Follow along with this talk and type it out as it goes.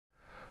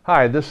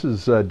Hi, this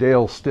is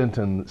Dale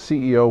Stinton,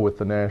 CEO with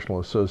the National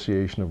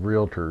Association of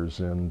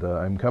Realtors, and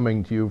I'm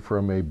coming to you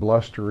from a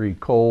blustery,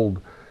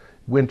 cold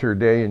winter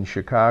day in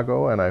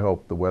Chicago, and I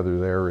hope the weather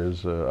there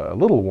is a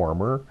little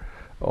warmer,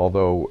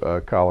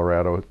 although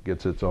Colorado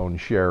gets its own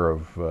share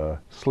of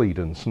sleet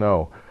and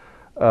snow.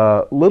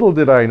 Little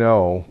did I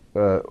know,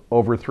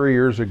 over 3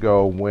 years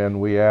ago when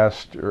we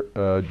asked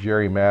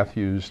Jerry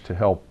Matthews to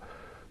help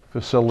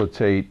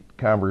facilitate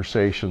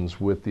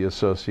conversations with the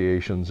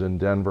associations in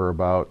Denver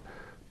about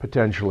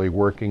potentially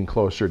working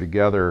closer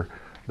together,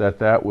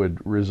 that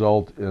would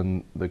result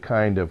in the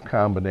kind of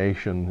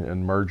combination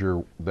and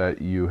merger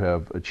that you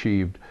have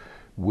achieved,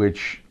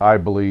 which I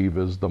believe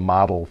is the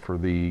model for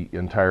the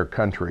entire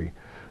country.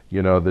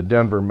 You know, the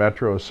Denver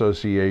Metro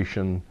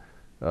Association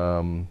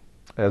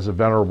has a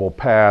venerable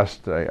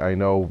past. I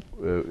know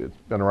it's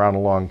been around a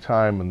long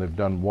time and they've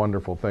done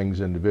wonderful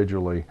things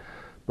individually,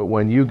 but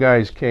when you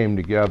guys came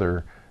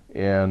together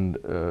and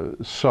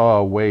saw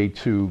a way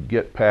to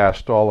get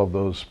past all of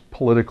those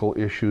political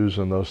issues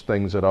and those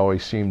things that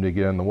always seem to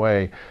get in the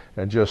way,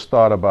 and just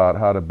thought about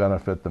how to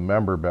benefit the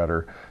member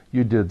better,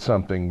 you did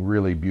something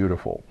really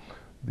beautiful.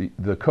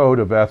 The Code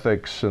of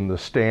Ethics and the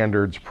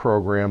Standards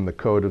program, the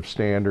Code of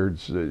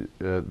Standards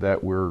that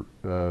we're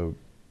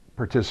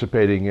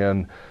participating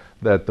in,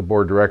 that the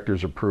Board of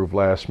Directors approved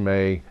last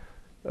May,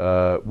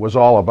 was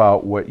all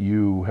about what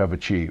you have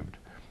achieved.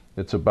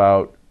 It's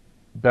about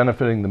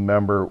benefiting the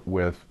member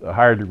with a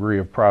higher degree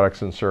of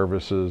products and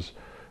services,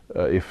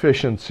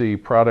 efficiency,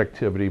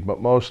 productivity,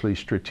 but mostly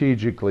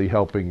strategically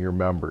helping your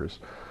members.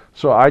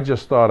 So I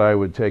just thought I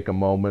would take a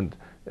moment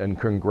and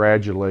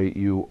congratulate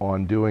you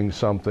on doing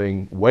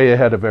something way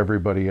ahead of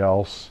everybody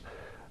else,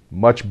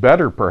 much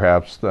better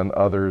perhaps than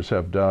others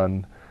have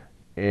done.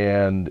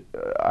 And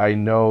I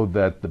know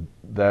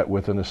that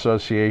with an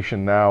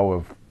association now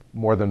of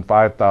more than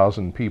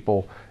 5,000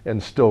 people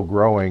and still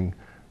growing,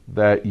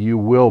 that you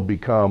will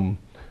become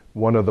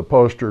one of the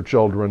poster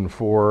children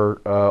for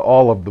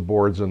all of the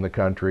boards in the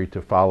country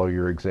to follow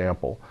your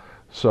example.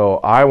 So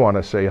I want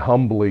to say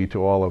humbly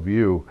to all of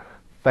you,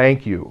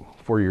 thank you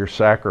for your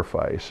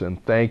sacrifice,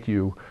 and thank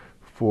you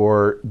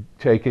for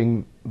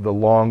taking the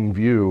long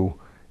view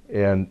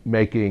and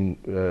making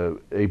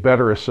a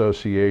better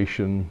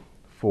association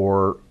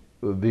for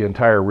the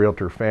entire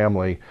realtor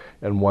family,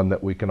 and one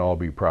that we can all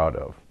be proud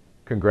of.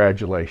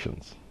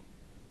 Congratulations.